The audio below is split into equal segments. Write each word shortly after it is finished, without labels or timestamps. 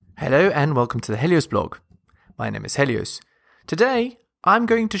Hello and welcome to the Helios blog. My name is Helios. Today, I'm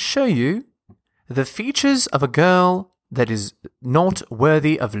going to show you the features of a girl that is not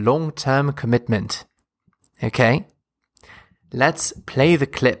worthy of long-term commitment. Okay? Let's play the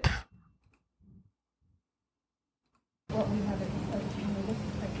clip.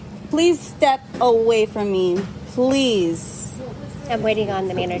 Please step away from me. Please. I'm waiting on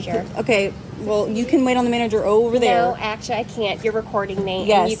the manager. Okay, well, you can wait on the manager over there. No, actually, I can't. You're recording me.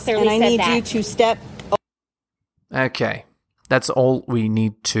 Yes, and you clearly and I said need that. you to step. Okay, that's all we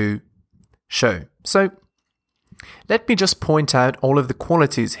need to show. So, let me just point out all of the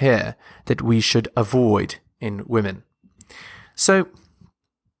qualities here that we should avoid in women. So,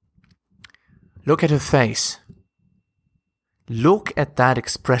 look at her face. Look at that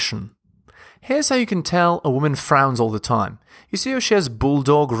expression. Here's how you can tell a woman frowns all the time. You see how she has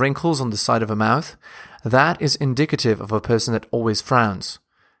bulldog wrinkles on the side of her mouth? That is indicative of a person that always frowns.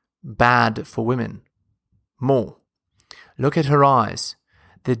 Bad for women. More. Look at her eyes.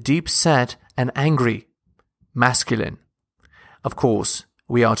 They're deep set and angry. Masculine. Of course,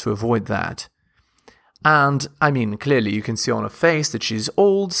 we are to avoid that. And, clearly you can see on her face that she's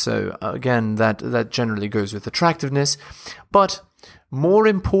old, so again, that generally goes with attractiveness. But more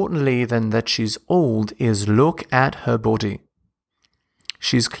importantly than that she's old is look at her body.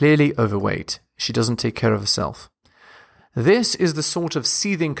 She's clearly overweight. She doesn't take care of herself. This is the sort of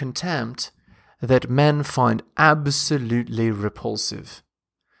seething contempt that men find absolutely repulsive.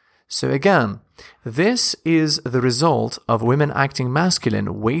 So again, this is the result of women acting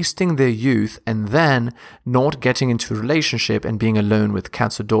masculine, wasting their youth, and then not getting into a relationship and being alone with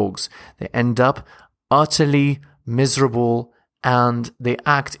cats or dogs. They end up utterly miserable and they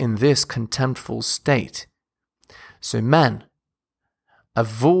act in this contemptful state. So men,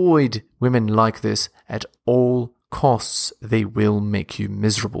 avoid women like this at all costs. They will make you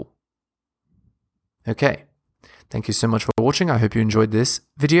miserable. Okay. Thank you so much for watching. I hope you enjoyed this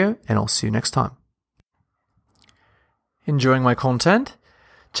video, and I'll see you next time. Enjoying my content?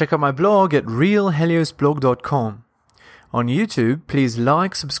 Check out my blog at realheliosblog.com. On YouTube, please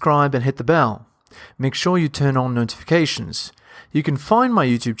like, subscribe, and hit the bell. Make sure you turn on notifications. You can find my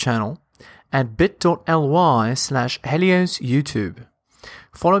YouTube channel at bit.ly/HeliosYouTube.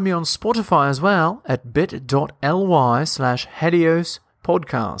 Follow me on Spotify as well at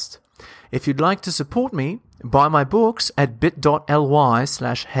bit.ly/HeliosPodcast. If you'd like to support me, buy my books at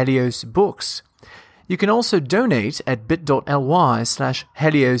bit.ly/HeliosBooks. You can also donate at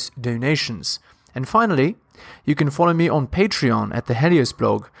bit.ly/HeliosDonations. And finally, you can follow me on Patreon at the Helios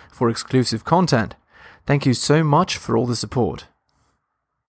blog for exclusive content. Thank you so much for all the support.